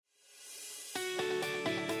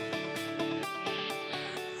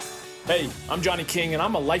Hey, I'm Johnny King, and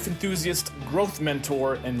I'm a life enthusiast, growth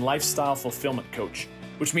mentor, and lifestyle fulfillment coach,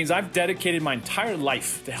 which means I've dedicated my entire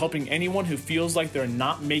life to helping anyone who feels like they're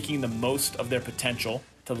not making the most of their potential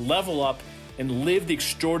to level up and live the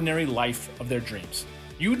extraordinary life of their dreams.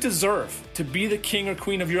 You deserve to be the king or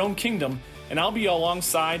queen of your own kingdom, and I'll be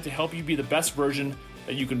alongside to help you be the best version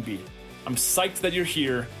that you can be. I'm psyched that you're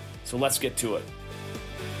here, so let's get to it.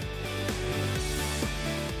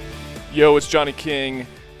 Yo, it's Johnny King.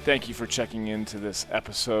 Thank you for checking into this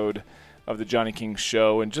episode of the Johnny King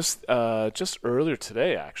Show. And just earlier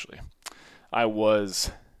today, actually, I was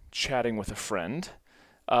chatting with a friend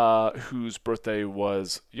whose birthday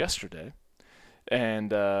was yesterday.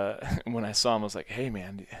 And when I saw him, I was like, "Hey,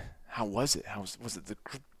 man, how was it? Was it the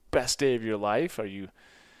best day of your life? Are you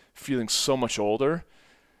feeling so much older?"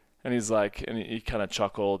 And he's like, and he kind of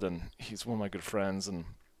chuckled, and he's one of my good friends, and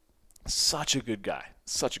such a good guy.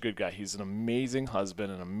 He's an amazing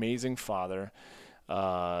husband, an amazing father,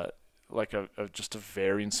 just a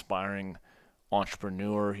very inspiring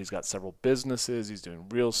entrepreneur. He's got several businesses. He's doing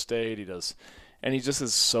real estate. And he just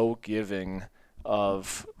is so giving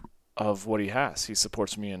of what he has. He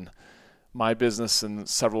supports me in my business in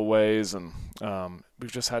several ways, and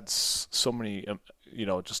we've just had so many,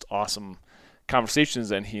 just awesome conversations.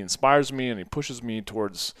 And he inspires me, and he pushes me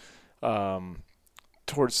towards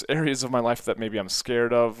areas of my life that maybe I'm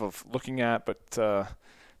scared of looking at, but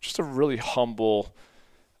just a really humble,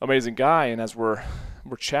 amazing guy. And as we're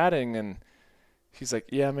chatting, and he's like,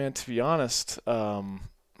 "Yeah, man, to be honest,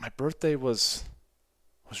 my birthday was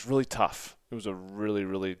really tough. It was a really,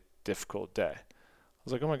 really difficult day." I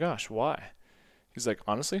was like, "Oh my gosh, why?" He's like,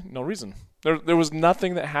 "Honestly, no reason. There was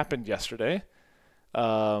nothing that happened yesterday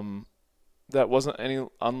that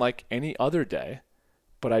wasn't unlike any other day,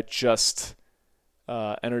 but I just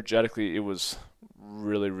energetically, it was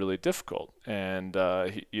really, really difficult." And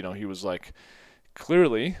he was like,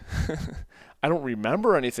 "Clearly, I don't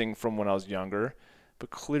remember anything from when I was younger, but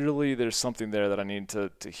clearly there's something there that I need to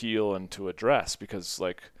heal and to address, because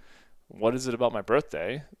like, what is it about my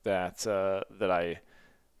birthday that I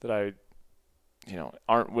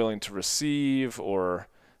aren't willing to receive, or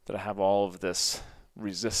that I have all of this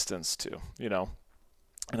resistance to,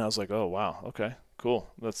 And I was like, "Oh wow, okay. Cool.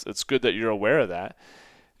 It's good that you're aware of that."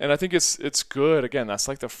 And I think it's good. Again, that's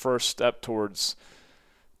like the first step towards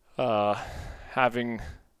having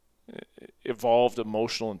evolved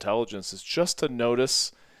emotional intelligence, is just to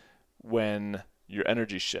notice when your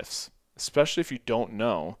energy shifts, especially if you don't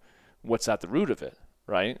know what's at the root of it,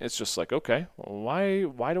 right? It's just like, okay, well,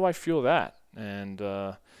 why do I feel that? And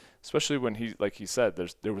especially when he said,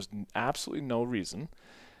 there was absolutely no reason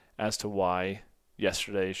as to why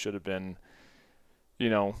yesterday should have been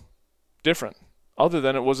different, other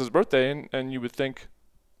than it was his birthday, and you would think,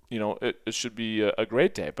 it should be a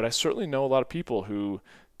great day. But I certainly know a lot of people who,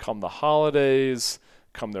 come the holidays,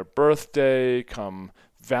 come their birthday, come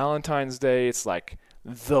Valentine's Day, it's like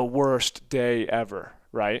the worst day ever,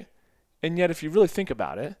 right? And yet, if you really think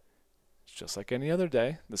about it, it's just like any other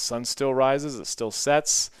day. The sun still rises, it still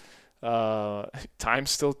sets, time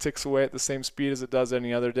still ticks away at the same speed as it does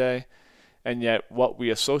any other day. And yet, what we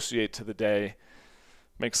associate to the day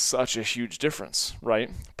makes such a huge difference,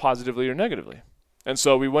 right? Positively or negatively. And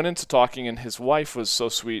so we went into talking, and his wife was so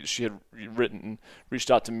sweet. She had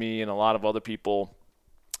reached out to me and a lot of other people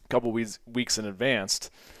a couple weeks in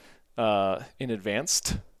advance, and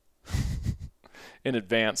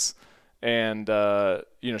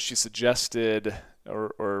she suggested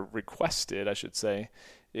or requested, I should say,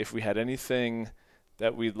 if we had anything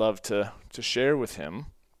that we'd love to share with him,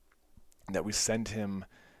 that we send him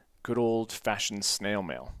good old-fashioned snail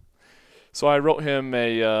mail. So I wrote him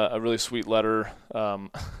a really sweet letter. I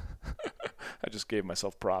just gave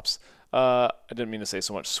myself props. I didn't mean to say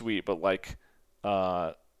so much sweet, but like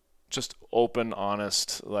just open,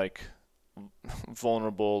 honest, like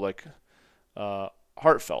vulnerable, like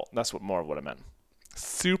heartfelt. That's more of what I meant.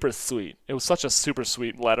 Super sweet. It was such a super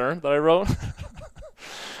sweet letter that I wrote.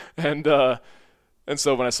 And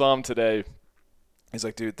so when I saw him today, he's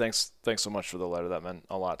like, "Dude, thanks so much for the letter. That meant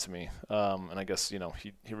a lot to me." And I guess he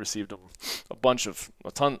received a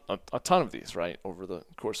ton of these, right, over the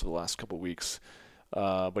course of the last couple of weeks.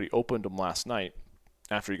 But he opened them last night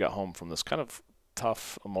after he got home from this kind of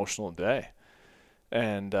tough emotional day.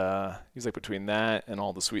 And he's like, between that and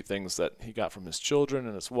all the sweet things that he got from his children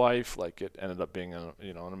and his wife, like, it ended up being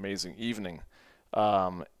an amazing evening.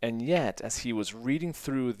 And yet, as he was reading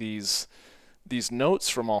through these notes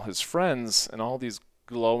from all his friends and all these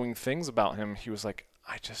glowing things about him, he was like,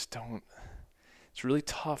 "I just don't." It's really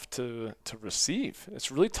tough to receive.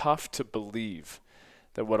 It's really tough to believe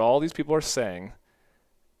that what all these people are saying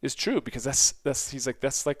is true, because he's like,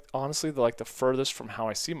 that's like honestly the furthest from how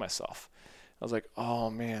I see myself. I was like, oh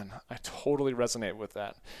man, I totally resonate with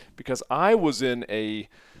that, because I was in a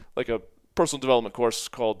personal development course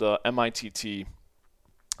called MITT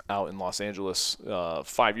out in Los Angeles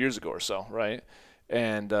 5 years ago or so, right?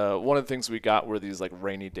 And one of the things we got were these like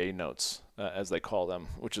rainy day notes, as they call them,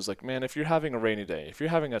 which is like, man, if you're having a rainy day, if you're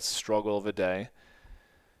having a struggle of a day,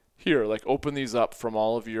 here, like open these up from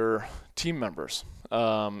all of your team members.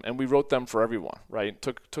 And we wrote them for everyone, right?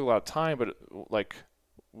 Took a lot of time, but like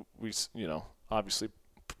we, obviously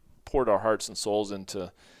poured our hearts and souls into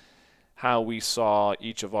how we saw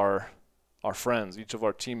each of our friends, each of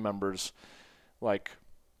our team members, like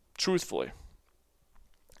truthfully.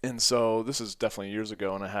 And so this is definitely years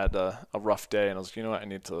ago, and I had a rough day, and I was like, you know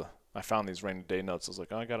what, I found these rainy day notes. I was like,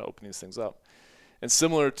 oh, I got to open these things up. And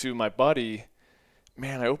similar to my buddy,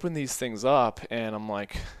 man, I opened these things up, and I'm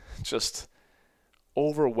like just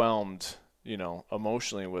overwhelmed,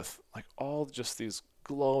 emotionally with like all just these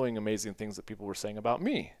glowing, amazing things that people were saying about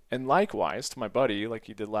me. And likewise to my buddy, like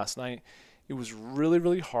he did last night, it was really,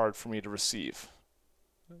 really hard for me to receive,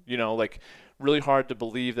 like really hard to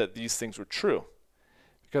believe that these things were true.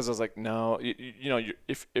 Because I was like, no, if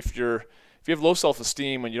you have low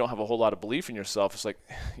self-esteem and you don't have a whole lot of belief in yourself, it's like,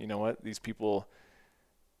 you know what, these people,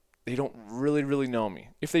 they don't really, really know me.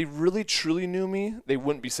 If they really, truly knew me, they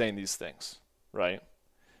wouldn't be saying these things, right?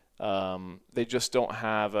 They just don't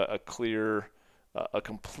have a clear, a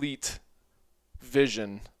complete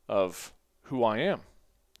vision of who I am,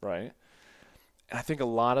 right? And I think a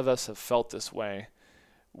lot of us have felt this way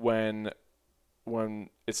when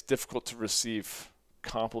it's difficult to receive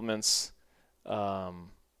compliments,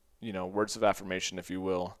 words of affirmation, if you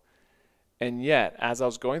will. And yet, as I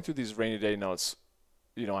was going through these rainy day notes,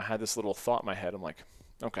 I had this little thought in my head. I'm like,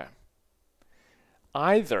 okay,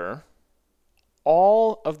 either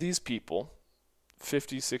all of these people,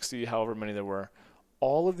 50, 60, however many there were,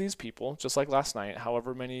 all of these people, just like last night,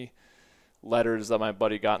 however many letters that my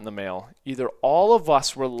buddy got in the mail, either all of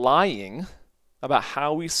us were lying about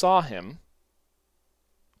how we saw him,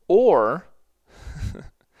 or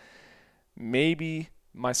maybe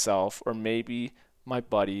myself or maybe my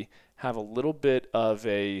buddy have a little bit of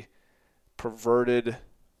a perverted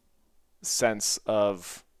sense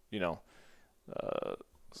of,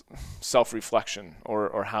 self-reflection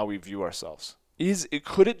or how we view ourselves.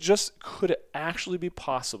 Could it actually be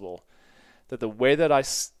possible that the way that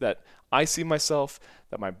I see myself,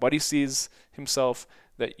 that my buddy sees himself,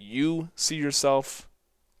 that you see yourself,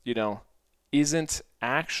 isn't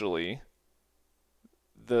actually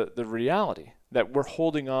the reality, that we're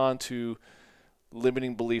holding on to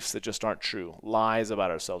limiting beliefs that just aren't true, lies about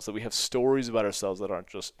ourselves, that we have stories about ourselves that aren't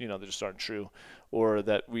just, that just aren't true, or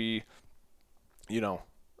that we,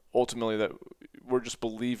 ultimately that we're just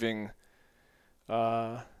believing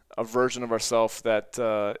a version of ourselves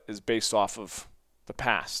that is based off of the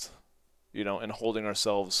past, and holding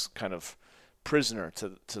ourselves kind of prisoner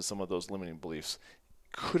to some of those limiting beliefs.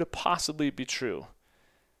 Could it possibly be true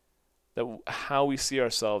that how we see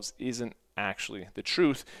ourselves isn't actually the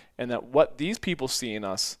truth, and that what these people see in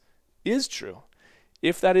us is true?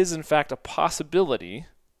 If that is in fact a possibility,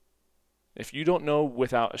 if you don't know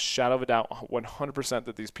without a shadow of a doubt 100%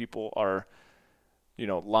 that these people are,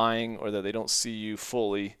 lying, or that they don't see you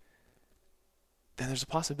fully, then there's a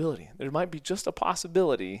possibility. There might be just a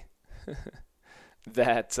possibility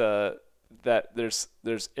that that there's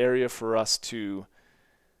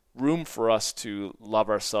room for us to love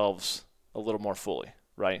ourselves a little more fully,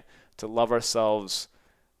 right? To love ourselves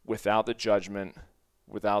without the judgment,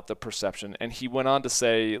 without the perception. And he went on to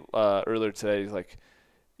say earlier today, like,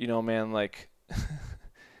 man, like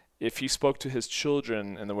if he spoke to his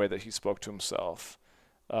children in the way that he spoke to himself,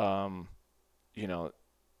 there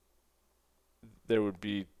would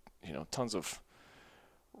be, tons of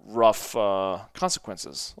rough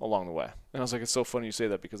consequences along the way. And I was like, it's so funny you say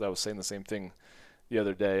that, because I was saying the same thing the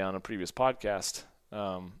other day on a previous podcast.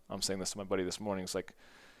 I'm saying this to my buddy this morning. It's like,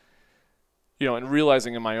 and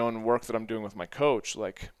realizing in my own work that I'm doing with my coach,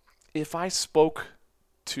 like if I spoke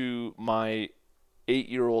to my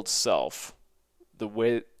 8-year-old self the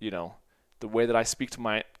way that I speak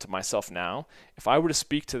to myself now, if I were to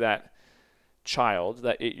speak to that child,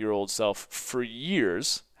 that 8-year-old self for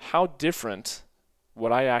years, how different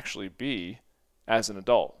would I actually be as an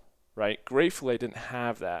adult, right? Gratefully, I didn't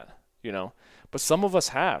have that, but some of us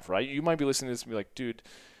have, right? You might be listening to this and be like, dude,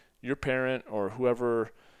 your parent or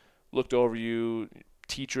whoever looked over you,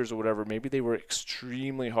 teachers or whatever, maybe they were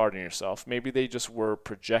extremely hard on yourself. Maybe they just were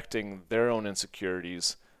projecting their own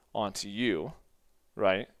insecurities onto you,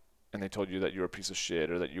 right? And they told you that you were a piece of shit,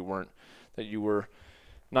 or that you were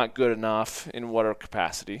not good enough in whatever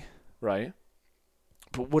capacity, right?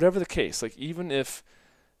 But whatever the case, like even if,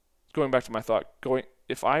 going back to my thought,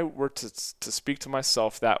 if I were to speak to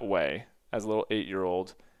myself that way as a little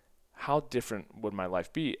 8-year-old, how different would my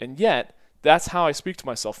life be? And yet, that's how I speak to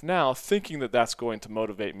myself now, thinking that that's going to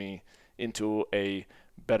motivate me into a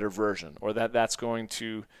better version, or that that's going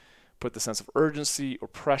to put the sense of urgency or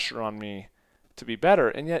pressure on me to be better.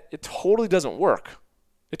 And yet, it totally doesn't work.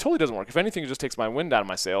 It totally doesn't work. If anything, it just takes my wind out of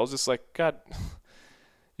my sails. It's like, God,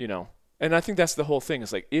 And I think that's the whole thing.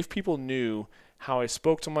 Is like, if people knew how I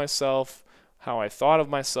spoke to myself, how I thought of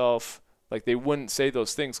myself, like they wouldn't say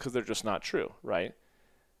those things because they're just not true, right?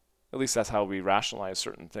 At least that's how we rationalize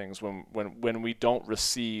certain things when we don't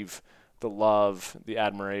receive the love, the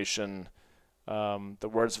admiration, the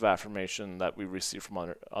words of affirmation that we receive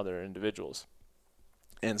from other individuals.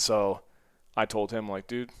 And so I told him, like,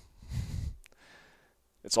 dude,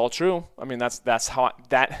 it's all true. I mean, that's how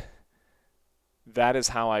that is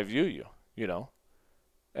how I view you,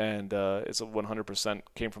 And it's a 100%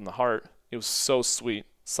 came from the heart. It was so sweet,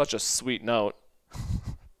 such a sweet note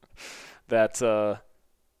that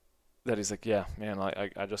he's like, yeah, man,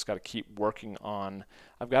 I just got to keep working on.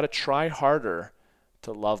 I've got to try harder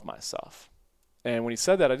to love myself. And when he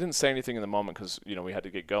said that, I didn't say anything in the moment because we had to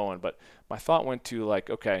get going. But my thought went to like,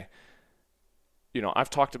 okay, I've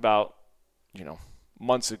talked about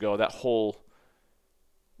months ago that whole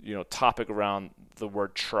topic around the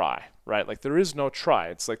word try, right? Like there is no try.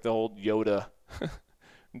 It's like the old Yoda,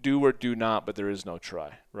 do or do not, but there is no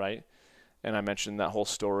try, right? And I mentioned that whole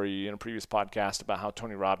story in a previous podcast about how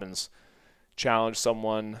Tony Robbins challenged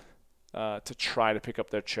someone to try to pick up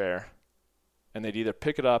their chair, and they'd either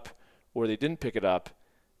pick it up or they didn't pick it up,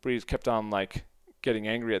 but he kept on like getting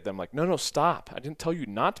angry at them, like, no, stop. I didn't tell you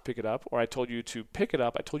not to pick it up, or I told you to pick it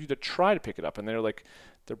up. I told you to try to pick it up. And they're like,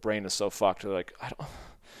 their brain is so fucked. They're like,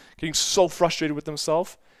 getting so frustrated with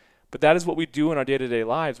themselves. But that is what we do in our day-to-day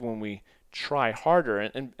lives when we try harder.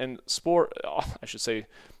 And sport, I should say,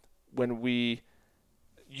 when we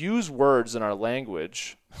use words in our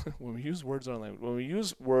language, when we use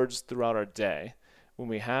words throughout our day, when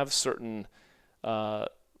we have certain,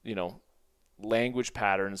 language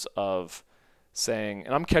patterns of saying,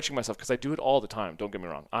 and I'm catching myself because I do it all the time, don't get me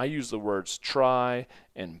wrong. I use the words try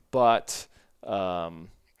and but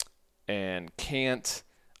and can't.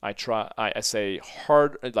 I say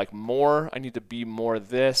hard, like more. I need to be more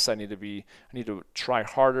this. I need to try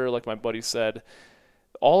harder, like my buddy said.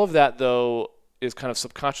 All of that, though, is kind of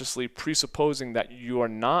subconsciously presupposing that you are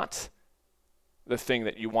not the thing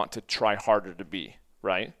that you want to try harder to be,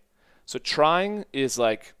 right? So trying is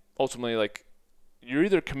like, ultimately, like, you're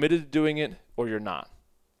either committed to doing it or you're not,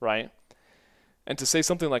 right? And to say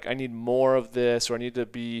something like, I need more of this, or I need to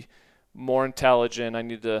be more intelligent, I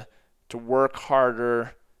need to work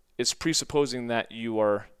harder, is presupposing that you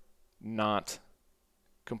are not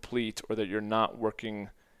complete or that you're not working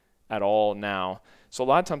at all now. So a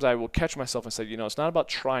lot of times I will catch myself and say, it's not about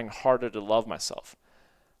trying harder to love myself.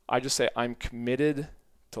 I just say I'm committed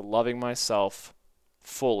to loving myself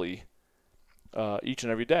fully each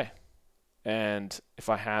and every day. And if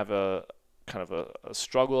I have a kind of a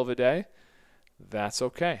struggle of a day, that's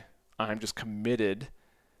okay. I'm just committed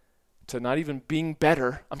to not even being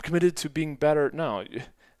better. I'm committed to being better. No,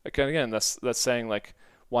 again, that's saying like,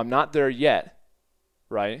 well, I'm not there yet,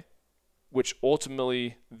 right? Which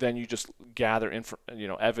ultimately then you just gather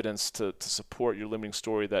evidence to support your limiting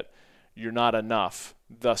story that you're not enough.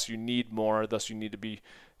 Thus, you need more. Thus, you need to be,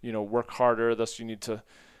 work harder. Thus, you need to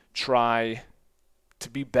try to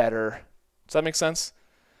be better. Does that make sense?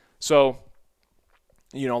 So,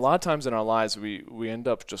 a lot of times in our lives, we end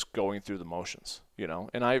up just going through the motions,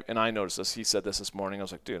 And I noticed this. He said this morning. I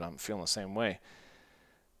was like, dude, I'm feeling the same way.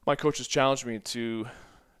 My coach has challenged me to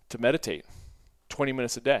meditate 20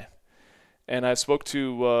 minutes a day. And I spoke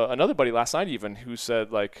to another buddy last night even who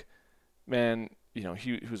said, like, man,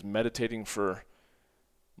 he was meditating for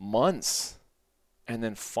months. And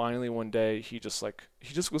then finally one day he just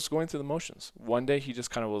was going through the motions. One day he just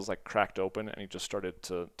kind of was like cracked open and he just started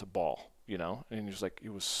to bawl, And he was like, it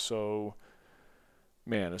was so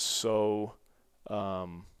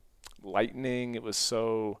lightning. It was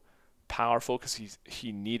so powerful because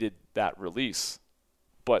he needed that release.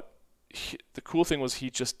 But the cool thing was he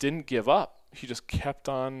just didn't give up. He just kept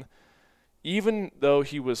on, even though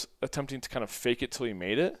he was attempting to kind of fake it till he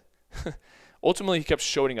made it. Ultimately, he kept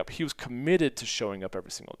showing up. He was committed to showing up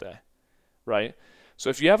every single day, right? So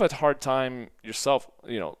if you have a hard time yourself,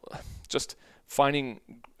 just finding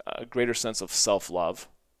a greater sense of self-love,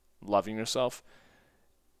 loving yourself,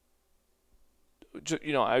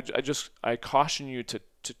 I caution you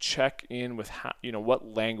to check in with how, what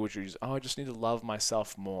language you're using. Oh, I just need to love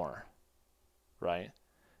myself more, right?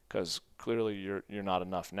 Because clearly you're not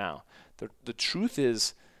enough now. The truth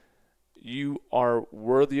is, you are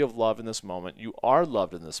worthy of love in this moment. You are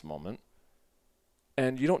loved in this moment,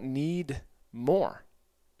 and you don't need more.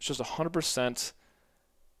 It's just 100%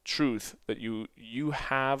 truth that you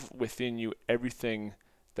have within you everything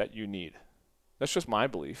that you need. That's just my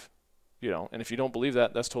belief, and if you don't believe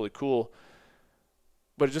that, that's totally cool.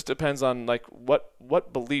 But it just depends on like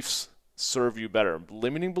what beliefs serve you better,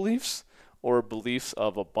 limiting beliefs or beliefs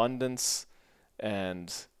of abundance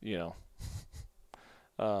and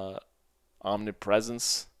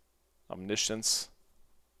omnipresence, omniscience,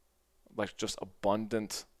 like just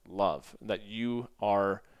abundant love that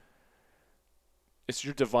it's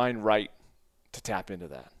your divine right to tap into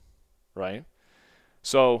that, right?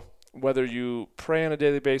 So whether you pray on a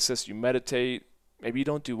daily basis, you meditate, maybe you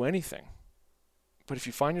don't do anything. But if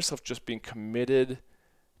you find yourself just being committed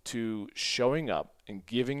to showing up and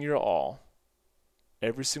giving your all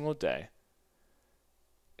every single day,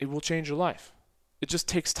 it will change your life. It just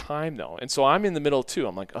takes time though. And so I'm in the middle too.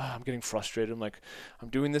 I'm like, I'm getting frustrated. I'm like, I'm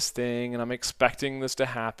doing this thing and I'm expecting this to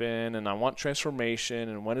happen and I want transformation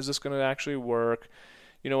and when is this going to actually work?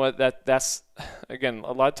 You know what? That's again,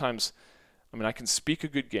 a lot of times, I can speak a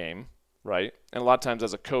good game, right? And a lot of times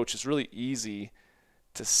as a coach, it's really easy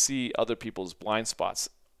to see other people's blind spots.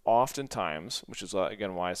 Oftentimes, which is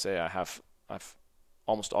again why I say I've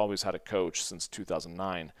almost always had a coach since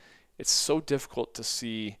 2009. It's so difficult to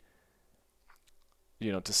see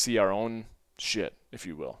our own shit, if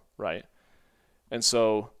you will, right? And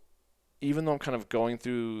so even though I'm kind of going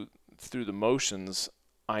through the motions,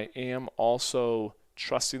 I am also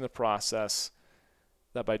trusting the process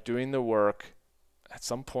that by doing the work, at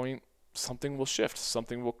some point, something will shift,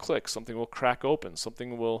 something will click, something will crack open,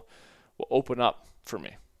 something will open up for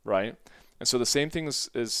me, right? And so the same thing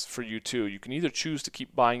is for you too. You can either choose to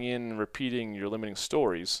keep buying in and repeating your limiting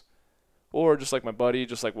stories, or just like my buddy,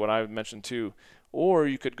 just like what I mentioned too, or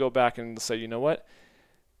you could go back and say, you know what,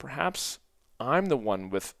 perhaps I'm the one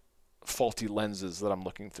with faulty lenses that I'm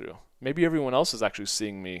looking through. Maybe everyone else is actually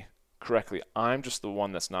seeing me correctly. I'm just the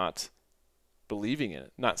one that's not believing in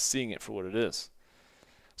it, not seeing it for what it is.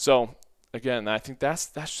 So again, I think that's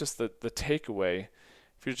just the takeaway.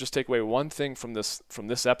 If you just take away one thing from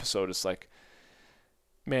this episode, it's like,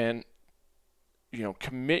 man,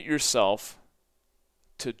 commit yourself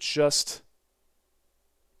to just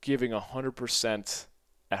giving 100%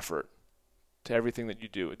 effort to everything that you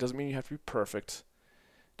do. It doesn't mean you have to be perfect.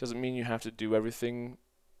 It doesn't mean you have to do everything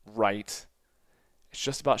right. It's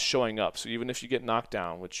just about showing up. So even if you get knocked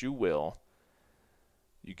down, which you will,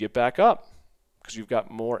 you get back up because you've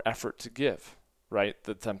got more effort to give, right?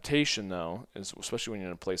 The temptation, though, is especially when you're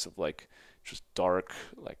in a place of like just dark,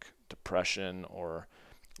 like depression or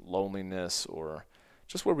loneliness or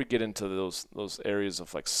just where we get into those areas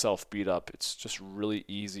of like self-beat up, it's just really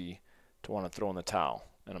easy to want to throw in the towel.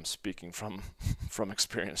 And I'm speaking from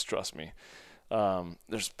experience, trust me.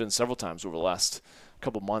 There's been several times over the last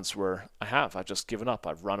couple months where I've just given up.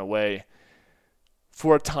 I've run away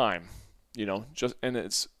for a time, and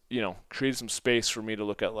it's, created some space for me to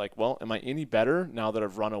look at like, well, am I any better now that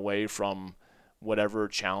I've run away from whatever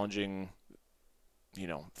challenging,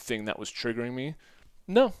 thing that was triggering me?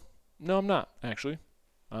 No, I'm not actually.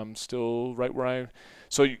 I'm still right where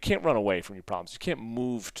so you can't run away from your problems. You can't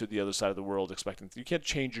move to the other side of the world you can't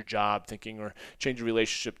change your job thinking or change your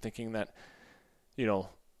relationship thinking that,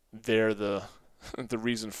 they're the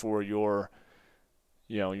reason for your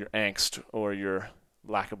angst or your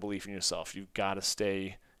lack of belief in yourself. You've got to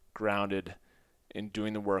stay grounded in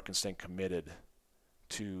doing the work and staying committed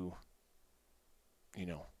to,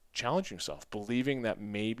 challenging yourself, believing that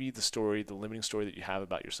maybe the limiting story that you have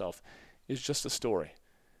about yourself is just a story.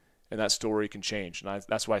 And that story can change. And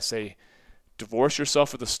that's why I say divorce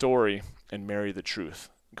yourself with the story and marry the truth.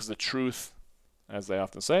 Because the truth, as they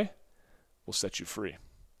often say, will set you free.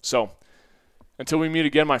 So, until we meet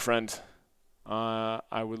again, my friend,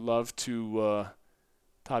 I would love to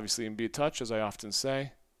obviously be in touch, as I often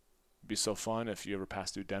say. It'd be so fun if you ever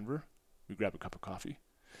pass through Denver. We grab a cup of coffee.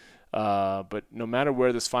 But no matter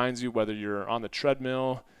where this finds you, whether you're on the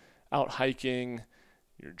treadmill, out hiking,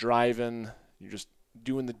 you're driving, you're just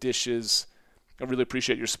doing the dishes, I really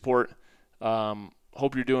appreciate your support.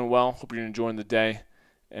 Hope you're doing well. Hope you're enjoying the day.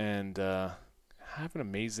 And have an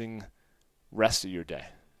amazing rest of your day.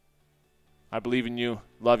 I believe in you.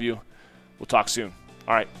 Love you. We'll talk soon.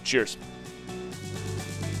 All right. Cheers.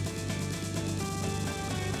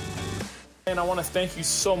 And I want to thank you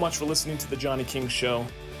so much for listening to The Johnny King Show.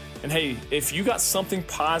 And hey, if you got something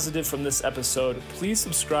positive from this episode, please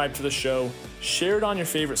subscribe to the show, share it on your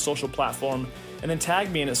favorite social platform, and then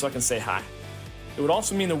tag me in it so I can say hi. It would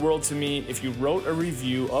also mean the world to me if you wrote a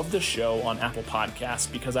review of the show on Apple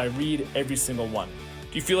Podcasts, because I read every single one.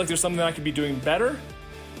 Do you feel like there's something that I could be doing better?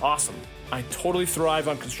 Awesome. I totally thrive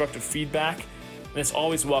on constructive feedback, and it's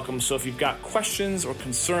always welcome. So if you've got questions or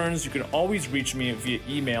concerns, you can always reach me via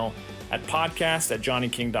email at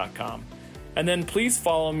podcast@johnnyking.com. And then please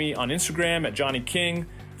follow me on Instagram at Johnny King,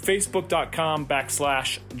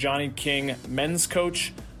 Facebook.com/Johnny King Men's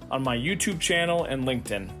Coach, on my YouTube channel and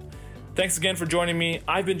LinkedIn. Thanks again for joining me.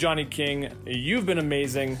 I've been Johnny King. You've been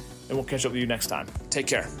amazing, and we'll catch up with you next time. Take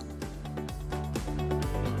care.